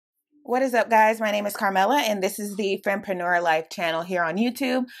What is up, guys? My name is Carmella, and this is the Fempreneur Life channel here on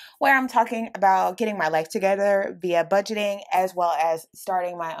YouTube, where I'm talking about getting my life together via budgeting as well as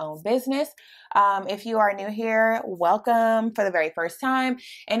starting my own business. If you are new here, welcome for the very first time.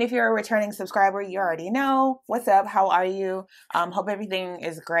 And if you're a returning subscriber, you already know. What's up? How are you? Hope everything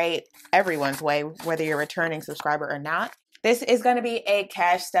is great everyone's way, whether you're a returning subscriber or not. This is going to be a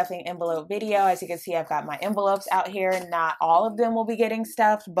cash stuffing envelope video. As you can see, I've got my envelopes out here. Not all of them will be getting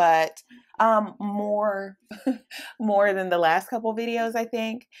stuffed, but more than the last couple videos, I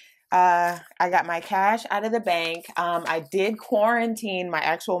think. I got my cash out of the bank. I did quarantine my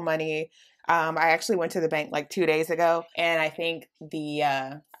actual money. I actually went to the bank like 2 days ago, and I think the,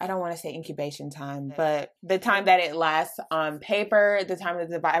 I don't want to say incubation time, but the time that it lasts on paper, the time that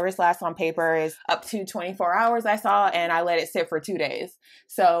the virus lasts on paper is up to 24 hours, I saw, and I let it sit for 2 days.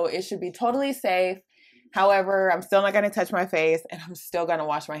 So it should be totally safe. However, I'm still not going to touch my face, and I'm still going to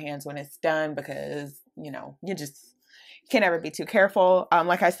wash my hands when it's done because, you know, you just can never be too careful.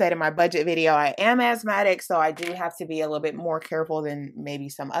 Like I said in my budget video, I am asthmatic, so I do have to be a little bit more careful than maybe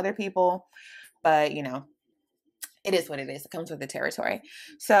some other people. But, you know, it is what it is. It comes with the territory.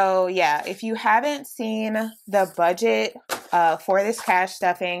 So, yeah, if you haven't seen the budget for this cash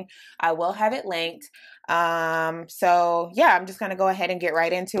stuffing, I will have it linked. So, yeah, I'm just going to go ahead and get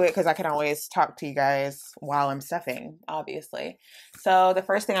right into it because I can always talk to you guys while I'm stuffing, obviously. So, the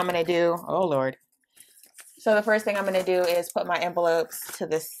first thing I'm going to do, oh, Lord. So the first thing I'm going to do is put my envelopes to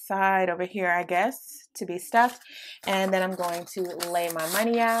the side over here, I guess, to be stuffed. And then I'm going to lay my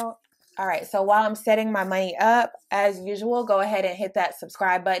money out. All right, so while I'm setting my money up, as usual, go ahead and hit that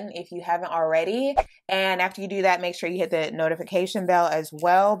subscribe button if you haven't already. And after you do that, make sure you hit the notification bell as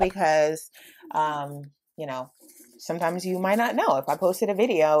well because, you know, sometimes you might not know if I posted a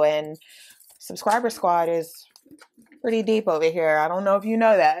video, and subscriber squad is pretty deep over here. I don't know if you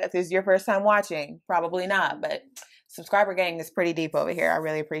know that. If this is your first time watching, probably not, but subscriber gang is pretty deep over here. I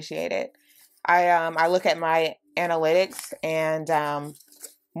really appreciate it. I look at my analytics, and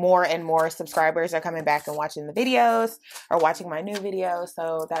more and more subscribers are coming back and watching the videos or watching my new videos.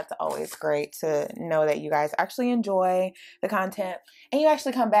 So that's always great to know that you guys actually enjoy the content and you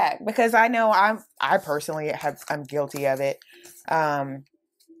actually come back, because I know I personally I'm guilty of it.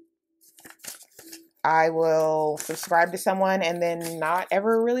 I will subscribe to someone and then not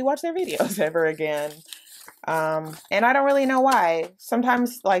ever really watch their videos ever again. And I don't really know why.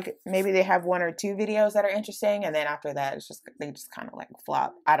 Sometimes, like, maybe they have 1 or 2 videos that are interesting, and then after that, they just kind of like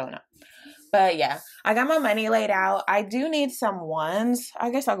flop. I don't know. But yeah, I got my money laid out. I do need some ones. I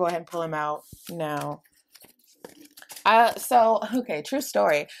guess I'll go ahead and pull them out now. Okay, true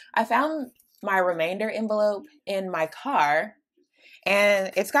story. I found my remainder envelope in my car,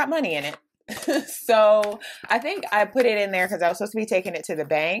 and it's got money in it. So I think I put it in there because I was supposed to be taking it to the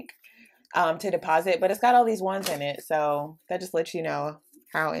bank to deposit, but it's got all these ones in it. So that just lets you know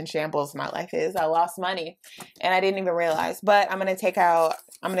how in shambles my life is. I lost money and I didn't even realize, but I'm going to take out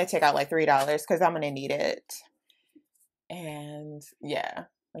like $3 because I'm going to need it. And yeah,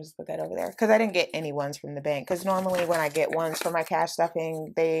 I'll just put that over there because I didn't get any ones from the bank, because normally when I get ones for my cash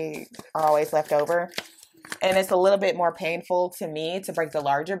stuffing, they are always left over. And it's a little bit more painful to me to break the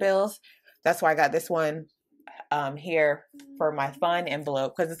larger bills. That's why I got this one here for my fun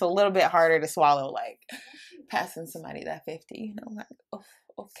envelope, because it's a little bit harder to swallow, like passing somebody that 50, you know, like, oh,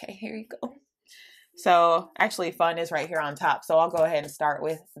 okay, here you go. So actually fun is right here on top. So I'll go ahead and start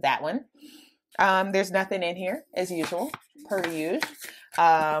with that one. There's nothing in here as usual, per usual.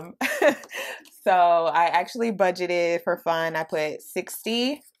 So I actually budgeted for fun. I put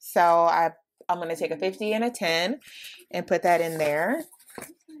 60. So I'm going to take a 50 and a 10 and put that in there.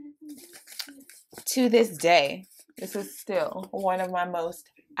 To this day, this is still one of my most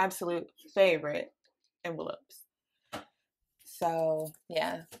absolute favorite envelopes. So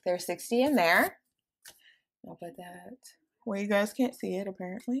yeah, there's 60 in there. I'll put that where you guys can't see it,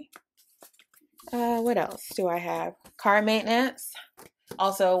 apparently. What else do I have? Car maintenance.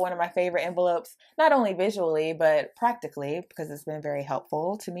 Also one of my favorite envelopes, not only visually, but practically, because it's been very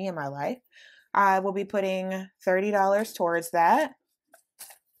helpful to me in my life. I will be putting $30 towards that.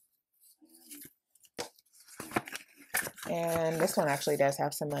 And this one actually does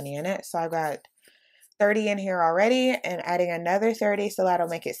have some money in it. So I've got 30 in here already and adding another 30. So that'll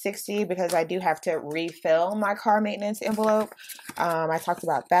make it 60 because I do have to refill my car maintenance envelope. I talked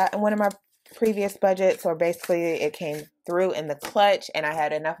about that in one of my previous budgets, where basically it came through in the clutch and I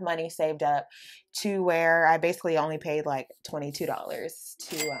had enough money saved up to where I basically only paid like $22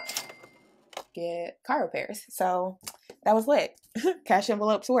 to get car repairs. So that was lit. Cash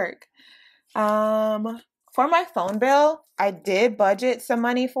envelopes work. For my phone bill, I did budget some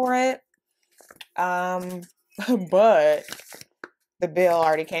money for it. But the bill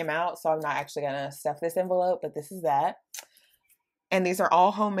already came out, so I'm not actually gonna stuff this envelope, but this is that. And these are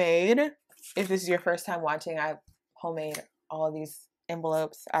all homemade. If this is your first time watching, I homemade all of these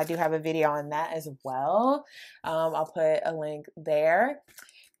envelopes. I do have a video on that as well. I'll put a link there.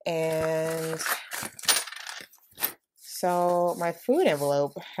 And so my food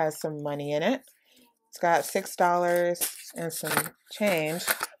envelope has some money in it. It's got $6 and some change.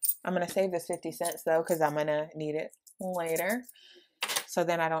 I'm going to save this 50 cents though, because I'm going to need it later. So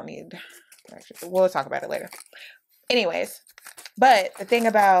then I don't need, we'll talk about it later. Anyways, but the thing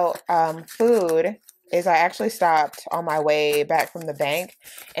about food is I actually stopped on my way back from the bank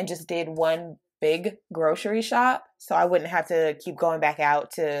and just did one big grocery shop. So I wouldn't have to keep going back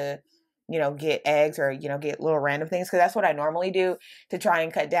out to, you know, get eggs or, you know, get little random things. Cause that's what I normally do to try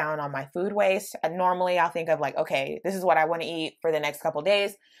and cut down on my food waste. And normally I'll think of like, okay, this is what I want to eat for the next couple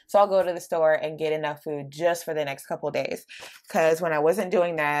days. So I'll go to the store and get enough food just for the next couple days. Cause when I wasn't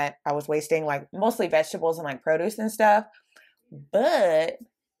doing that, I was wasting like mostly vegetables and like produce and stuff. But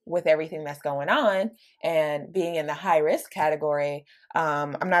with everything that's going on and being in the high risk category,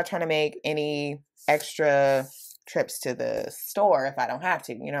 I'm not trying to make any extra trips to the store if I don't have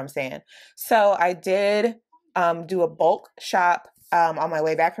to, you know what I'm saying? So I did do a bulk shop on my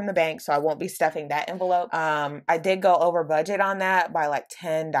way back from the bank, so I won't be stuffing that envelope. I did go over budget on that by like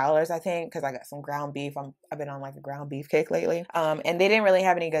 $10, I think, because I got some ground beef. I've been on like a ground beef kick lately. And they didn't really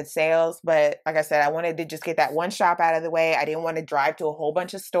have any good sales, but like I said, I wanted to just get that one shop out of the way. I didn't want to drive to a whole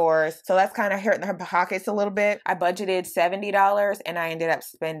bunch of stores. So that's kind of hurting her pockets a little bit. I budgeted $70 and I ended up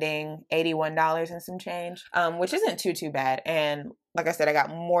spending $81 and some change, which isn't too bad. And like I said, I got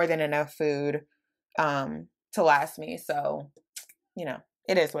more than enough food to last me. So you know,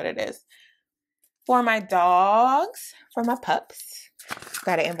 it is what it is. For my dogs, for my pups,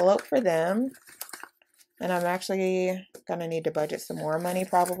 got an envelope for them. And I'm actually gonna need to budget some more money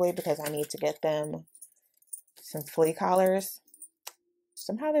probably because I need to get them some flea collars.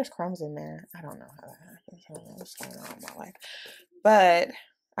 Somehow there's crumbs in there. I don't know how that happens. I don't know what's going on in my life. But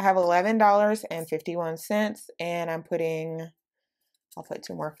I have $11.51 and I'll put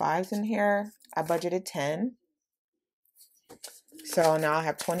 2 more 5s in here. I budgeted 10. So now I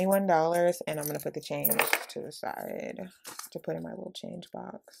have $21 and I'm going to put the change to the side to put in my little change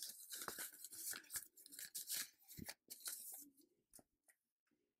box.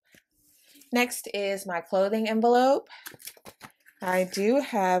 Next is my clothing envelope. I do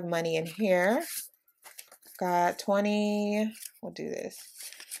have money in here. Got 20, we'll do this,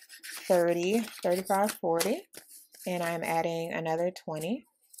 30, 35, 40, and I'm adding another 20.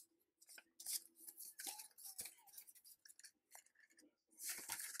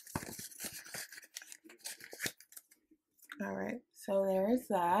 All right, so there is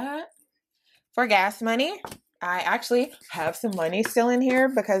that. For gas money, I actually have some money still in here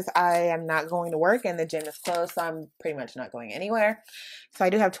because I am not going to work and the gym is closed, so I'm pretty much not going anywhere. So I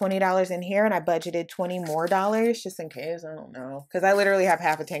do have $20 in here and I budgeted $20 more just in case. I don't know, because I literally have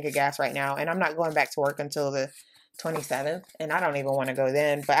half a tank of gas right now and I'm not going back to work until the 27th and I don't even want to go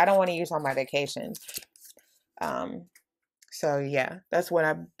then, but I don't want to use all my vacation. So yeah, that's what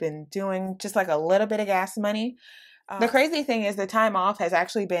I've been doing, just like a little bit of gas money. The crazy thing is the time off has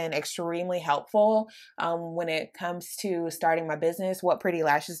actually been extremely helpful when it comes to starting my business,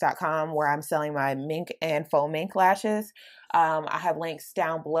 whatprettylashes.com, where I'm selling my mink and faux mink lashes. I have links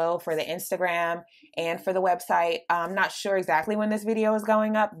down below for the Instagram and for the website. I'm not sure exactly when this video is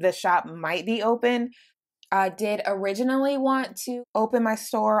going up. The shop might be open. I did originally want to open my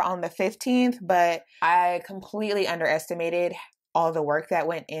store on the 15th, but I completely underestimated all the work that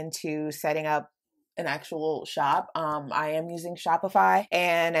went into setting up an actual shop. I am using Shopify,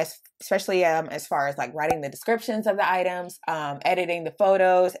 and especially as far as like writing the descriptions of the items, editing the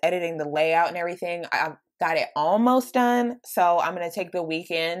photos, editing the layout and everything. I've got it almost done. So I'm going to take the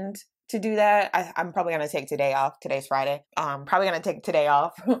weekend to do that. I'm probably going to take today off. Today's Friday. Probably going to take today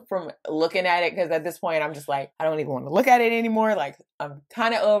off from looking at it because at this point I'm just like, I don't even want to look at it anymore. Like I'm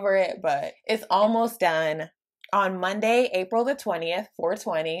kind of over it, but it's almost done. On Monday, April the 20th,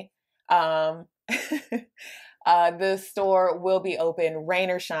 4/20, the store will be open, rain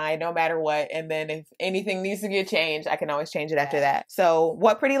or shine, no matter what. And then if anything needs to get changed, I can always change it after that. So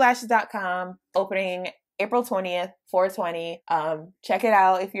whatprettylashes.com, opening April 20th, 4/20. Check it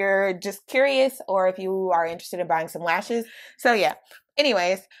out if you're just curious or if you are interested in buying some lashes. So yeah.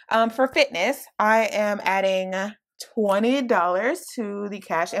 Anyways, for fitness, I am adding $20 to the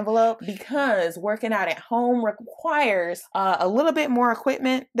cash envelope because working out at home requires a little bit more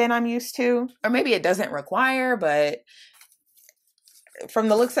equipment than I'm used to. Or maybe it doesn't require, but from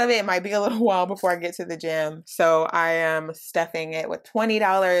the looks of it, it might be a little while before I get to the gym. So I am stuffing it with $20.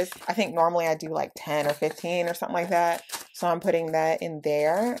 I think normally I do like 10 or 15 or something like that. So I'm putting that in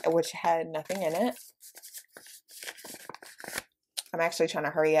there, which had nothing in it. I'm actually trying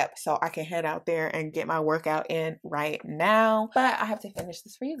to hurry up so I can head out there and get my workout in right now. But I have to finish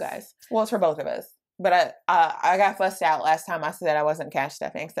this for you guys. Well, it's for both of us. But I got fussed out last time I said I wasn't cash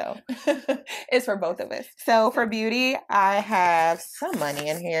stuffing, so it's for both of us. So for beauty, I have some money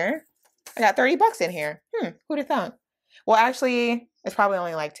in here. I got 30 bucks in here. Who'd have thought? Well, actually, it's probably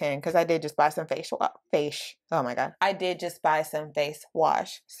only like 10 because I did just buy some oh my God. I did just buy some face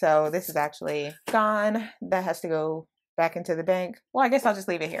wash. So this is actually gone. That has to go back into the bank. Well, I guess I'll just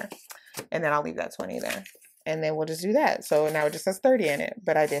leave it here. And then I'll leave that 20 there. And then we'll just do that. So now it just says 30 in it.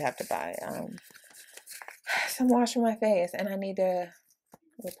 But I did have to buy some wash for my face. And I need to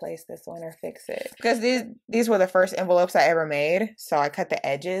replace this one or fix it. Because these were the first envelopes I ever made. So I cut the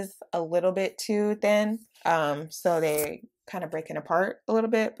edges a little bit too thin. So they kind of breaking apart a little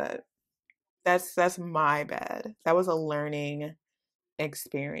bit. But that's my bad. That was a learning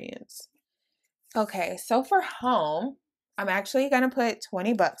experience. Okay, so for home, I'm actually going to put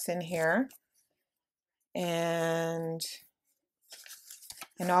 20 bucks in here. And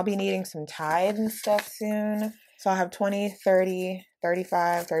I'll be needing some Tide and stuff soon. So I'll have 20, 30,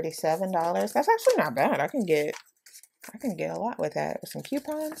 35, $37. That's actually not bad. I can get a lot with that. With some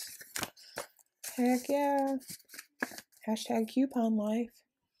coupons. Heck yeah. Hashtag coupon life.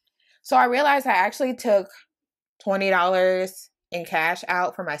 So I realized I actually took $20 in cash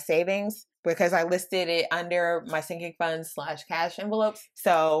out for my savings because I listed it under my sinking funds / cash envelopes.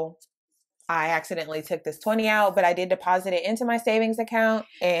 So I accidentally took this 20 out, but I did deposit it into my savings account.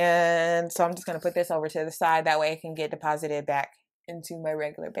 And so I'm just going to put this over to the side. That way it can get deposited back into my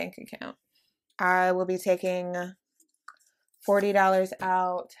regular bank account. I will be taking $40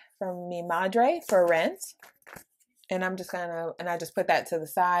 out from mi madre for rent. And I just put that to the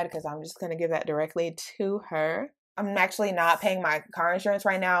side because I'm just going to give that directly to her. I'm actually not paying my car insurance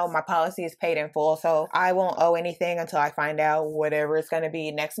right now. My policy is paid in full, so I won't owe anything until I find out whatever it's going to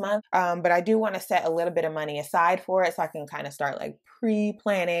be next month. But I do want to set a little bit of money aside for it so I can kind of start like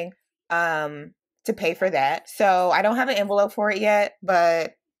pre-planning to pay for that. So I don't have an envelope for it yet,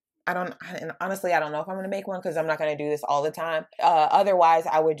 but honestly, I don't know if I'm going to make one because I'm not going to do this all the time. Otherwise,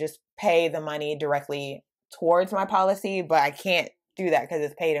 I would just pay the money directly towards my policy, but I can't do that because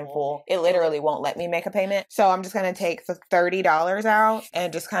it's paid in full. It literally won't let me make a payment. So I'm just going to take the $30 out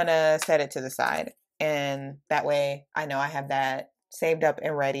and just kind of set it to the side. And that way I know I have that saved up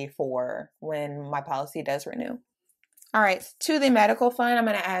and ready for when my policy does renew. All right, to the medical fund, I'm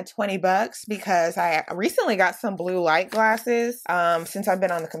going to add 20 bucks because I recently got some blue light glasses since I've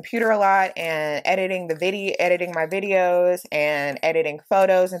been on the computer a lot and editing my videos and editing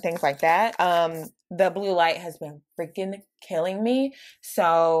photos and things like that. The blue light has been freaking killing me.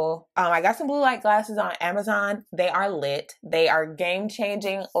 So I got some blue light glasses on Amazon. They are lit. They are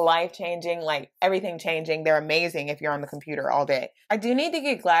game-changing, life-changing, like everything changing. They're amazing if you're on the computer all day. I do need to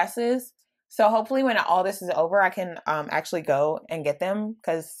get glasses. So hopefully when all this is over, I can actually go and get them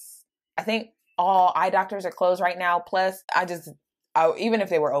because I think all eye doctors are closed right now. Plus, even if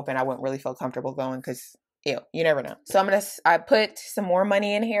they were open, I wouldn't really feel comfortable going because you never know. So I put some more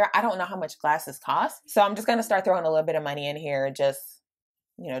money in here. I don't know how much glasses cost. So I'm just going to start throwing a little bit of money in here. Just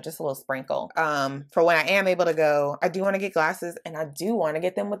a little sprinkle. For when I am able to go, I do want to get glasses and I do want to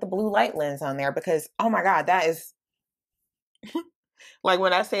get them with the blue light lens on there because, oh my God, that is... Like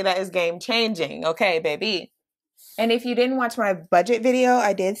when I say that is game changing. Okay, baby. And if you didn't watch my budget video,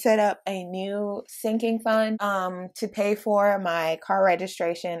 I did set up a new sinking fund to pay for my car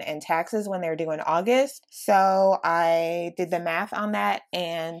registration and taxes when they're due in August. So I did the math on that.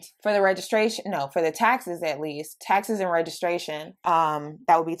 And for the taxes at least, taxes and registration,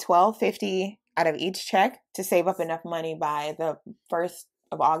 that would be $12.50 out of each check to save up enough money by the 1st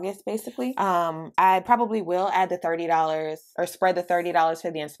of August, basically. I probably will add the $30 or spread the $30 for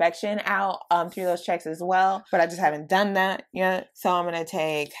the inspection out through those checks as well, but I just haven't done that yet. So I'm gonna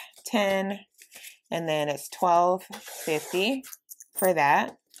take 10 and then it's $12.50 for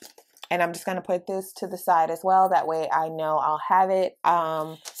that. And I'm just gonna put this to the side as well. That way I know I'll have it.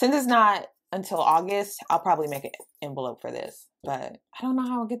 Since it's not until August, I'll probably make an envelope for this. But I don't know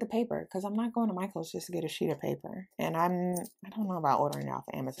how I'll get the paper because I'm not going to Michael's just to get a sheet of paper. And I don't know about ordering it off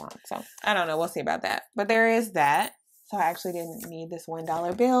Amazon. So I don't know. We'll see about that. But there is that. So I actually didn't need this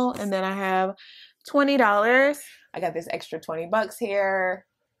 $1 bill. And then I have $20. I got this extra 20 bucks here.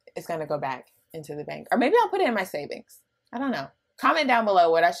 It's going to go back into the bank. Or maybe I'll put it in my savings. I don't know. Comment down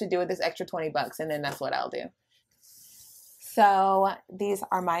below what I should do with this extra 20 bucks, and then that's what I'll do. So these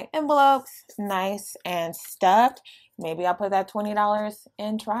are my envelopes, nice and stuffed. Maybe I'll put that $20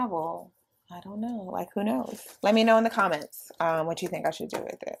 in travel. I don't know. Like, who knows? Let me know in the comments what you think I should do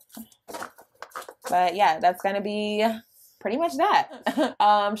with it. But yeah, that's going to be pretty much that.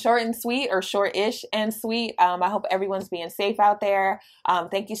 Short and sweet, or short-ish and sweet. I hope everyone's being safe out there.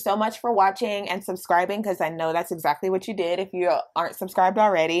 Thank you so much for watching and subscribing, because I know that's exactly what you did if you aren't subscribed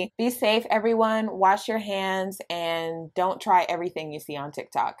already. Be safe, everyone. Wash your hands and don't try everything you see on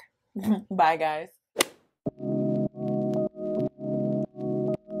TikTok. Bye, guys.